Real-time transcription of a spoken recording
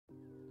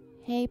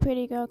Hey,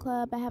 Pretty Girl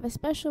Club, I have a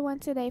special one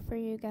today for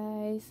you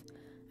guys.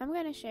 I'm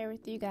going to share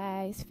with you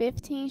guys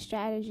 15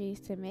 strategies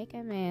to make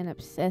a man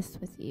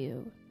obsessed with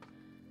you.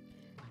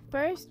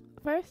 First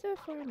and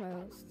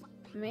foremost,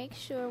 make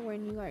sure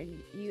when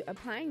you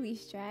applying these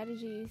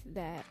strategies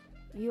that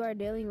you are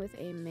dealing with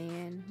a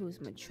man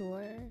who's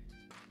mature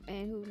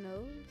and who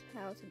knows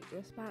how to be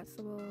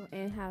responsible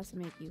and how to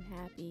make you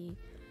happy.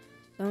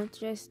 Don't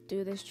just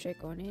do this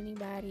trick on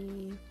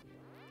anybody.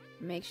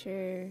 Make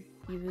sure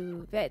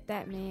you vet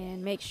that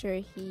man. Make sure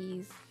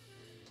he's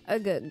a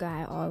good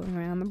guy all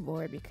around the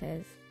board,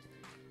 because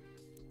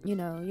you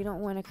don't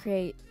want to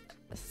create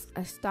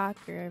a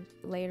stalker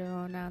later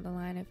on down the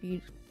line if you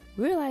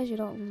realize you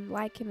don't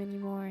like him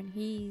anymore and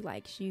he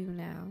likes you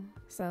now.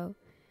 So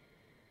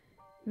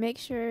make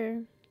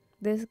sure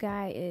this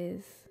guy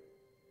is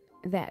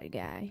that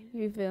guy.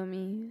 You feel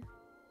me?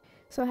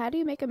 So how do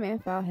you make a man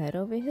fall head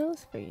over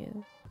heels for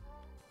you?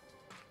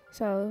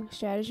 So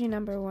strategy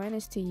number 1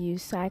 is to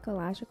use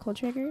psychological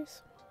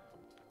triggers.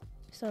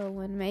 So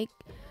what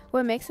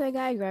makes a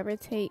guy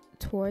gravitate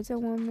towards a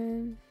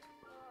woman,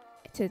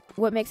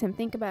 what makes him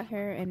think about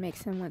her and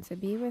makes him want to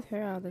be with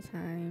her all the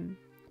time.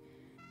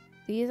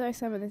 These are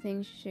some of the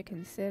things you should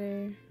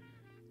consider.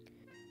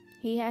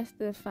 He has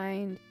to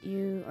find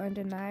you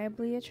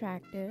undeniably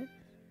attractive.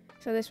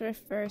 So this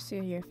refers to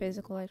your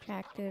physical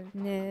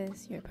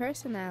attractiveness, your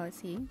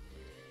personality,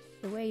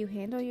 the way you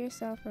handle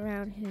yourself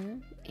around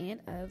him and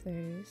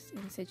others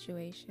in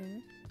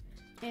situations,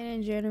 and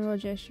in general,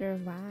 just your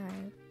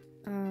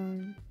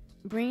vibe.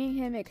 Bringing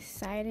him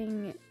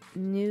exciting,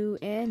 new,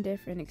 and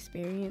different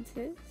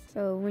experiences.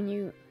 So when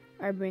you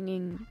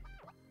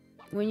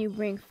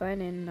bring fun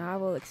and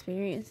novel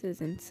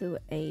experiences into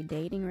a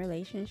dating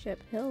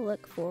relationship, he'll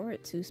look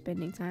forward to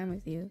spending time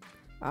with you,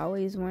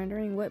 always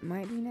wondering what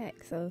might be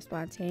next. So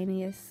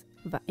spontaneous,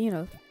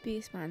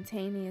 be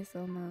spontaneous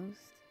almost.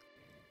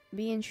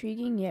 Be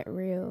intriguing yet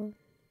real.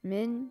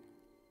 Men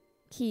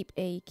keep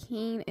a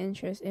keen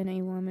interest in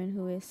a woman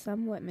who is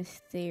somewhat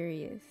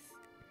mysterious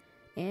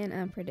and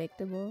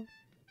unpredictable,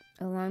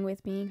 along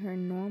with being her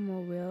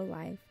normal real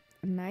life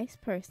nice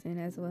person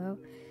as well.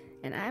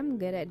 And I'm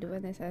good at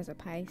doing this as a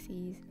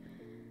Pisces.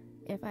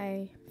 If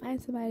I find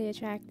somebody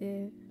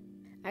attractive,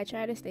 I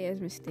try to stay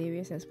as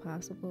mysterious as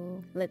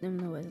possible. Let them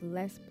know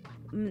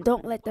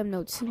don't let them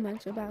know too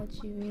much about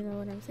you, you know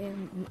what I'm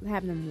saying?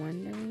 Have them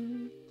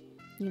wondering.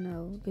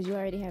 Because you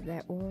already have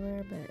that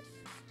aura, but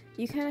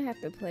you kind of have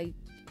to play.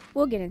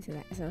 We'll get into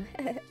that. So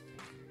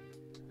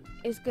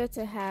it's good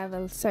to have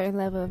a certain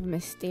level of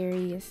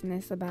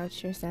mysteriousness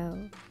about yourself.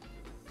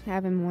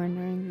 Have him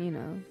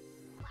wondering,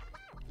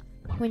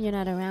 when you're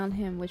not around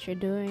him, what you're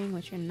doing,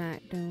 what you're not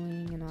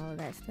doing, and all of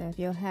that stuff.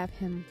 You'll have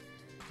him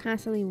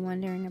constantly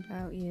wondering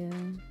about you.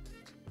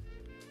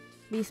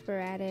 Be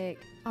sporadic.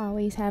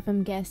 Always have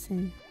him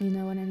guessing. You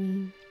know what I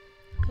mean?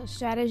 So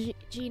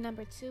strategy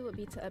number 2 would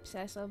be to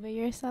obsess over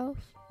yourself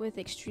with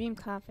extreme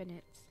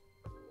confidence.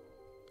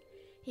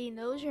 He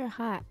knows you're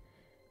hot,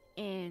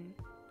 and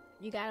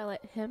you gotta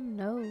let him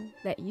know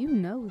that you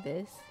know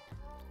this.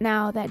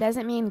 Now, that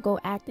doesn't mean go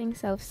acting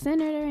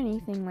self-centered or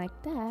anything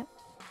like that,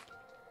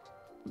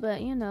 but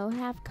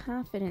have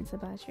confidence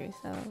about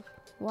yourself.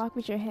 Walk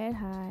with your head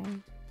high.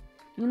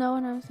 You know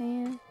what I'm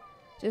saying?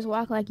 Just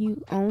walk like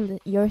you own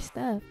your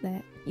stuff,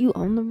 that you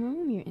own the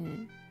room you're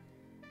in.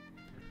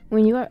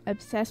 When you are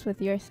obsessed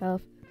with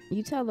yourself,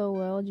 you tell the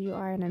world you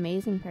are an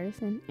amazing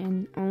person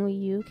and only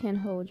you can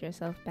hold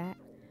yourself back.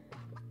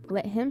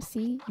 Let him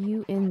see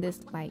you in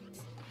this light.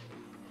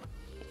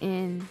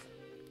 And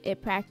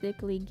it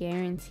practically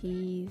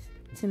guarantees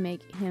to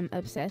make him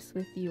obsessed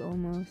with you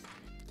almost,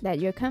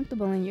 that you're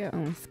comfortable in your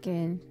own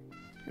skin.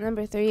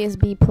 Number 3 is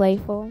be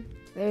playful.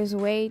 There's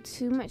way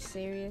too much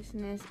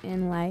seriousness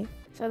in life.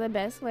 So the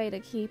best way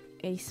to keep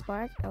a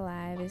spark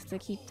alive is to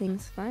keep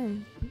things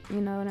fun.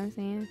 You know what I'm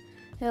saying?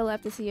 He'll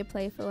love to see your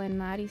playful and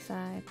naughty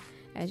side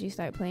as you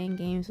start playing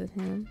games with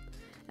him.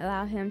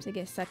 Allow him to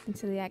get sucked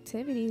into the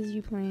activities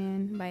you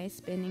plan by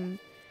spending,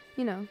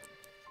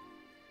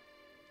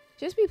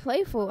 just be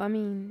playful.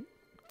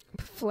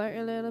 Flirt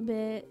a little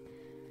bit.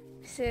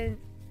 Send,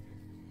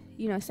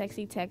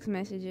 sexy text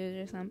messages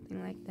or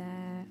something like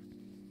that.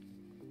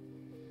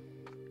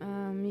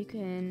 You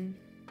can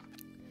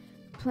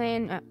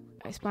plan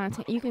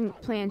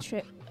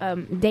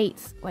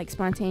dates, like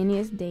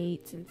spontaneous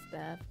dates and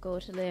stuff. Go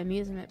to the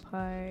amusement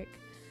park,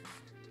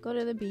 go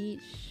to the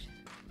beach,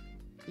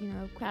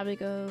 probably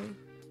go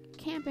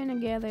camping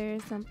together or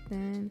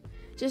something.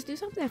 Just do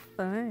something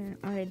fun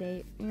on a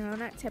date,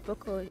 not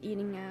typical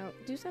eating out.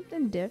 Do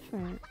something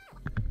different.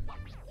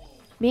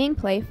 Being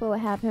playful,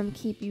 have him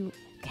keep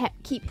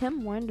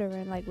him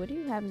wondering, like, what do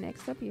you have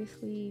next up your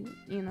sleeve?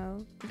 He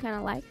kind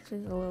of likes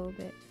this a little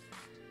bit.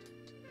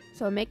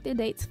 So make the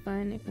dates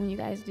fun when you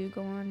guys do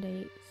go on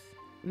dates.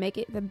 Make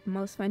it the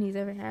most fun he's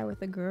ever had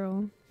with a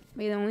girl.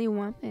 Be the only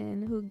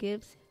woman who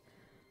gives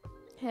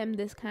him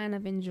this kind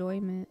of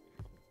enjoyment.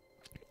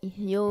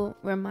 You'll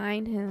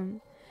remind him.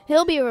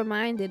 He'll be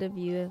reminded of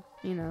you,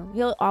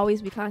 He'll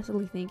always be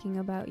constantly thinking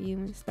about you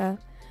and stuff.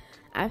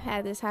 I've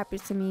had this happen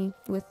to me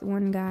with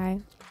one guy.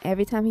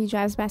 Every time he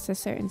drives past a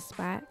certain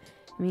spot,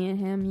 me and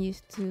him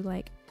used to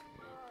like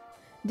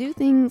do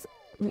things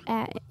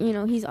at,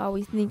 he's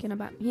always thinking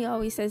about, he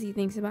always says he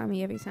thinks about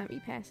me every time he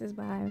passes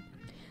by.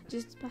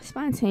 Just be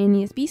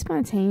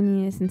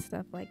spontaneous and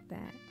stuff like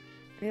that.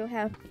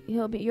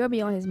 You'll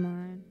be on his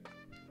mind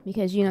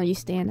because, you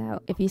stand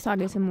out. If he's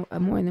talking to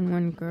more than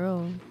one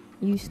girl,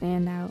 you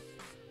stand out.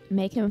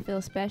 Make him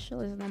feel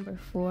special is number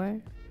 4.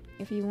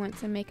 If you want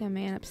to make a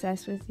man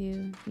obsessed with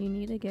you, you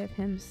need to give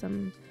him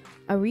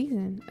a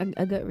reason,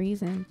 a good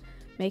reason.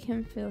 Make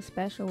him feel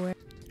special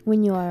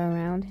when you are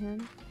around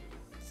him.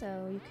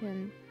 So you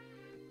can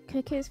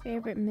cook his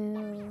favorite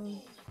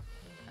meal,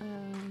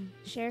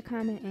 share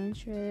common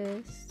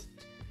interests.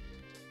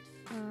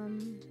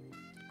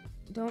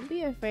 Don't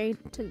be afraid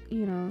to,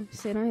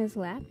 sit on his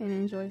lap and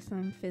enjoy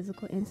some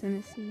physical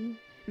intimacy.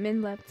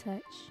 Men love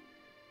touch.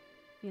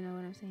 You know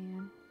what I'm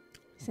saying?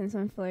 Send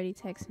some flirty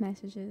text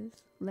messages,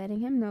 letting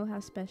him know how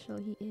special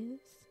he is.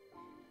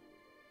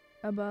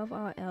 Above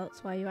all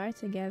else, while you are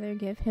together,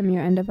 give him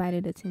your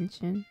undivided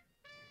attention.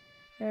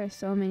 There are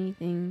so many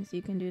things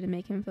you can do to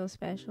make him feel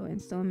special,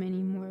 and so many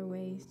more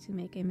ways to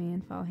make a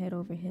man fall head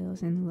over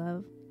heels in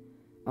love,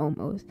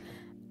 almost.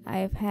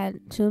 I've had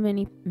too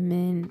many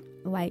men,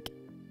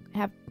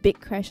 have big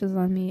crushes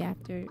on me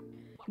after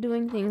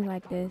doing things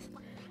like this.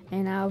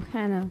 And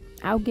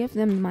I'll give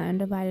them my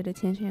undivided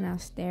attention. I'll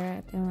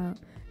stare at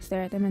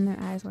them in their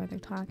eyes while they're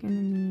talking to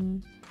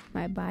me.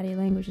 My body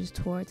language is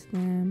towards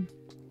them.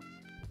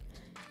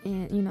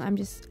 And, I'm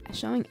just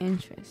showing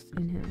interest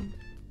in him.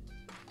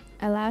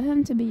 Allow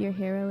him to be your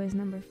hero is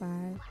number 5.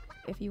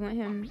 If you want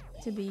him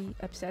to be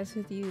obsessed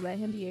with you, let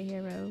him be your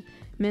hero.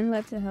 Men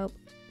love to help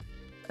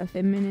a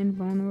feminine,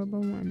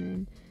 vulnerable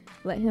woman.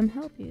 Let him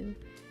help you.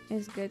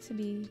 It's good to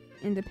be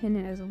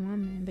independent as a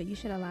woman, but you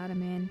should allow the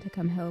man to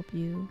come help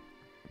you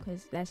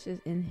because that's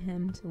just in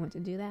him to want to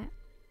do that.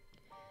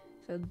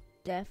 So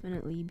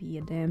definitely be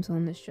a damsel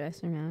in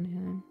distress around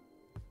him.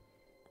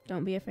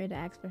 Don't be afraid to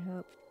ask for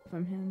help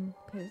from him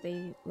because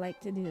they like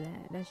to do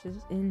that. That's just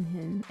in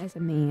him as a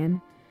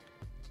man.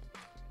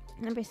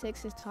 Number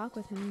 6 is talk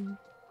with him.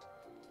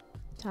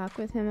 Talk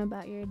with him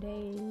about your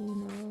day,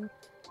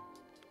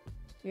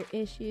 your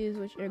issues,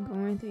 what you're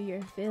going through,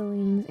 your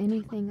feelings,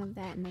 anything of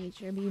that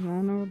nature. Be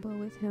vulnerable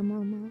with him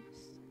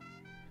almost.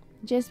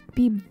 Just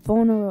be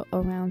vulnerable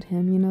around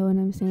him, you know what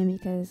I'm saying?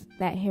 Because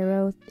that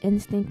hero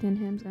instinct in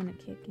him is going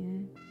to kick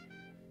in.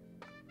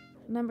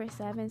 Number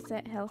 7,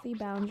 set healthy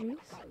boundaries.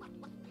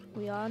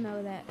 We all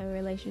know that a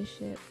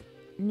relationship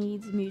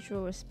needs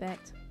mutual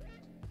respect.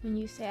 When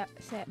you set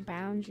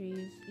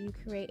boundaries, you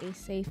create a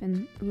safe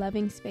and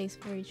loving space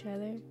for each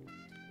other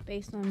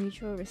based on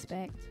mutual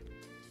respect.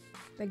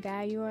 The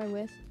guy you are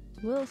with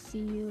will see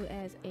you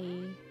as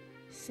a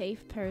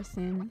safe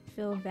person,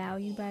 feel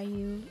valued by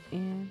you,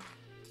 and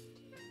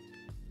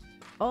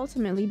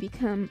ultimately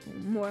become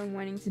more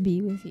wanting to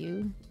be with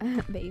you,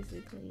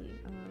 basically,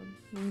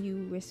 when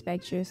you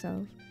respect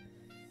yourself.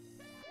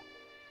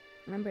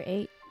 Number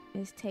 8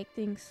 is take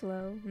things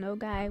slow. No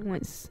guy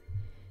wants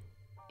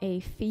a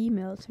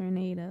female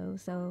tornado,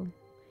 so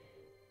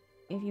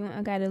if you want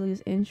a guy to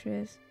lose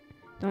interest,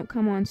 don't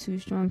come on too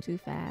strong too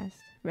fast.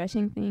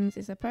 Rushing things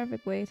is a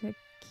perfect way to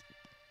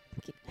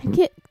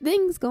get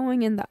things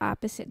going in the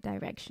opposite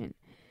direction.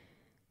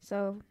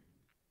 So,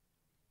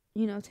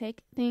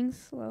 take things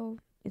slow.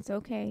 It's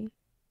okay.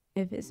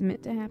 If it's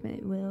meant to happen,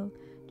 it will.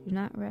 Do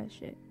not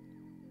rush it.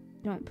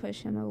 Don't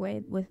push him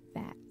away with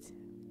that.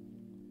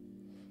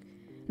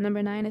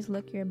 Number 9 is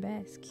look your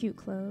best. Cute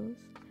clothes.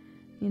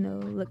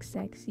 Look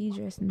sexy,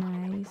 dress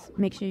nice.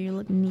 Make sure you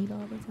look neat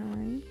all the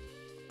time.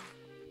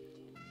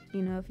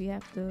 If you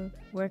have to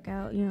work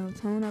out,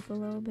 tone up a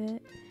little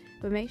bit.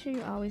 But make sure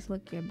you always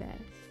look your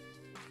best.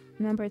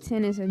 Number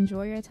 10 is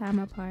enjoy your time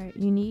apart.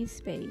 You need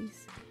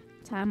space.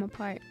 Time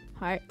apart.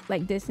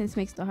 Distance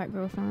makes the heart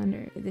grow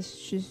fonder. This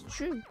is just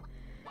true.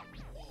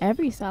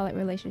 Every solid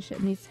relationship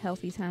needs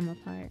healthy time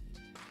apart.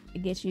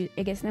 It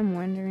gets them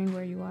wondering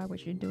where you are,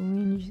 what you're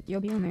doing.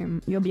 You'll be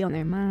on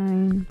their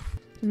mind.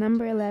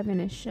 Number 11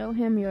 is show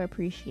him your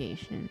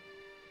appreciation.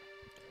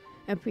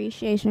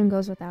 Appreciation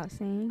goes without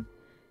saying.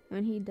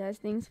 When he does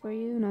things for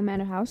you, no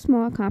matter how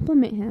small,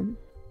 compliment him.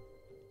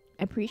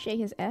 Appreciate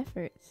his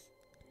efforts.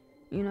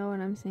 You know what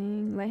I'm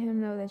saying? Let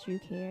him know that you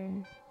care.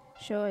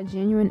 Show a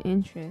genuine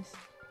interest.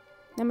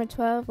 Number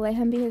 12, let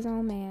him be his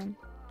own man.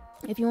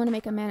 If you want to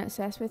make a man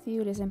obsessed with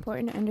you, it is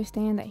important to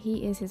understand that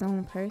he is his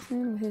own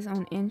person with his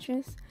own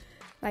interests.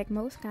 Like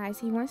most guys,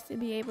 he wants to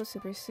be able to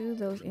pursue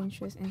those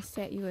interests and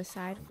set you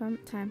aside from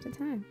time to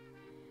time.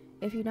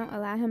 If you don't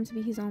allow him to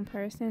be his own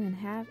person and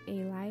have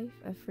a life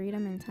of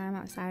freedom and time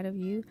outside of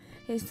you,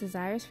 his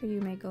desires for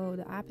you may go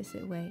the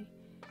opposite way.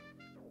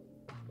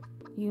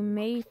 You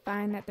may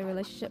find that the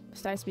relationship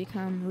starts to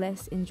become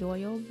less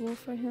enjoyable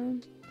for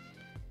him.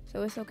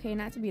 So it's okay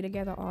not to be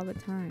together all the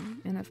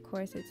time. And of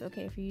course, it's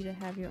okay for you to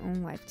have your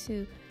own life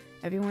too.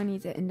 Everyone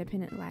needs an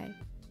independent life.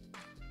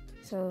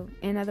 So,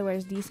 in other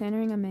words,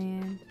 decentering a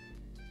man,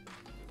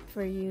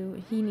 for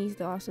you. He needs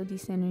to also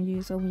decenter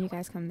you, so when you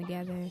guys come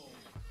together,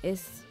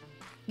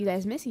 you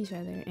guys miss each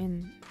other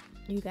and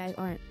you guys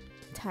aren't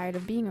tired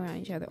of being around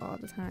each other all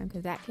the time,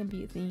 because that can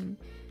be a thing,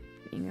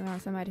 being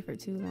around somebody for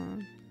too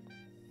long.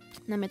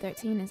 Number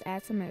 13 is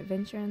add some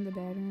adventure in the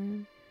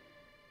bedroom.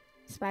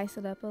 Spice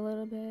it up a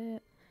little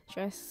bit.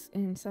 Dress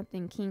in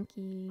something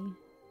kinky.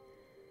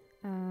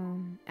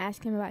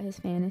 Ask him about his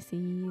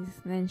fantasies,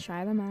 then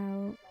try them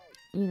out.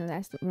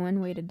 That's the one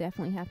way to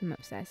definitely have him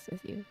obsessed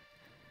with you.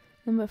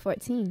 Number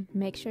 14,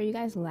 make sure you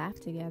guys laugh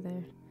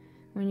together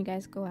when you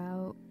guys go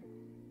out.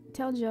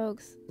 Tell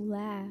jokes,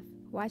 laugh,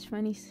 watch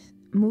funny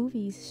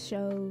movies,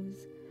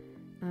 shows.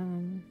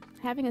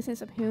 Having a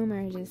sense of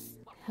humor just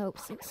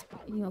helps,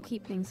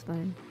 keep things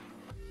fun.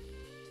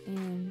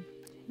 And,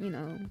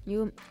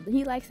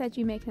 he likes that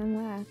you make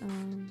him laugh.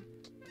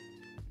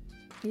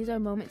 These are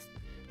moments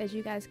that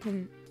you guys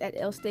that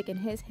it'll stick in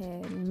his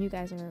head when you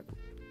guys are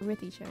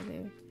with each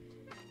other.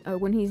 Or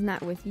when he's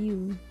not with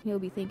you, he'll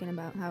be thinking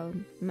about how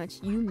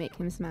much you make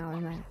him smile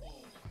and laugh.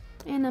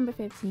 And number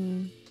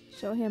 15,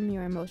 show him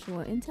your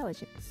emotional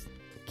intelligence.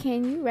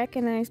 Can you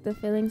recognize the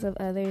feelings of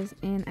others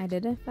and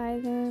identify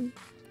them?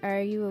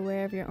 Are you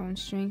aware of your own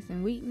strengths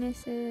and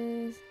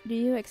weaknesses? Do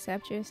you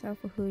accept yourself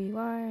for who you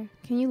are?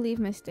 Can you leave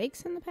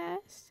mistakes in the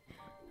past?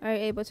 Are you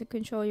able to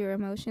control your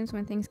emotions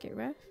when things get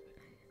rough?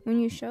 When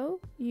you show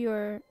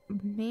your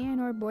man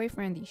or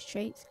boyfriend these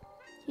traits,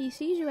 he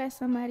sees you as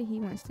somebody he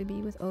wants to be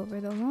with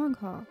over the long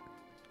haul.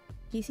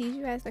 He sees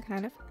you as a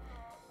kind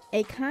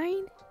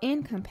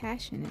and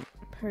compassionate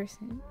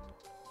person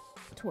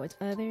towards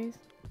others.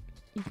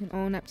 You can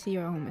own up to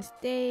your own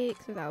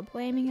mistakes without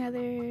blaming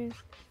others.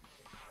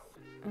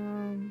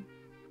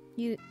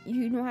 You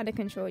know how to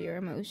control your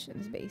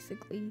emotions,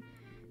 basically.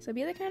 So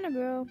be the kind of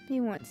girl he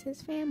wants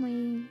his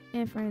family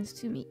and friends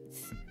to meet.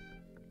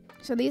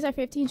 So these are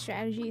 15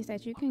 strategies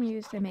that you can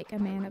use to make a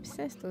man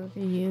obsessed over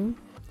you.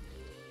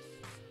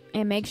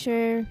 And make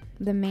sure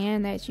the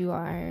man that you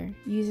are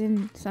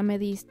using some of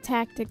these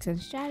tactics and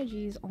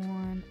strategies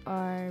on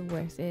are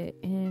worth it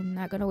and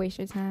not going to waste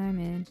your time.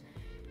 And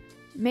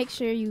make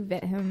sure you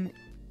vet him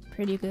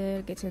pretty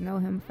good, get to know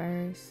him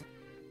first,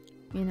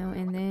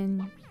 and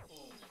then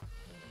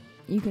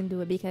you can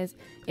do it. Because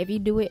if you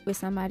do it with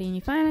somebody and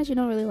you find out you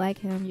don't really like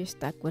him, you're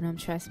stuck with him.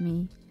 Trust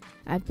me.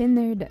 I've been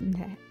there, done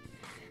that.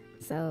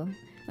 So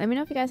let me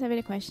know if you guys have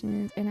any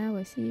questions, and I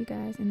will see you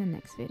guys in the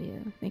next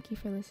video. Thank you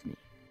for listening.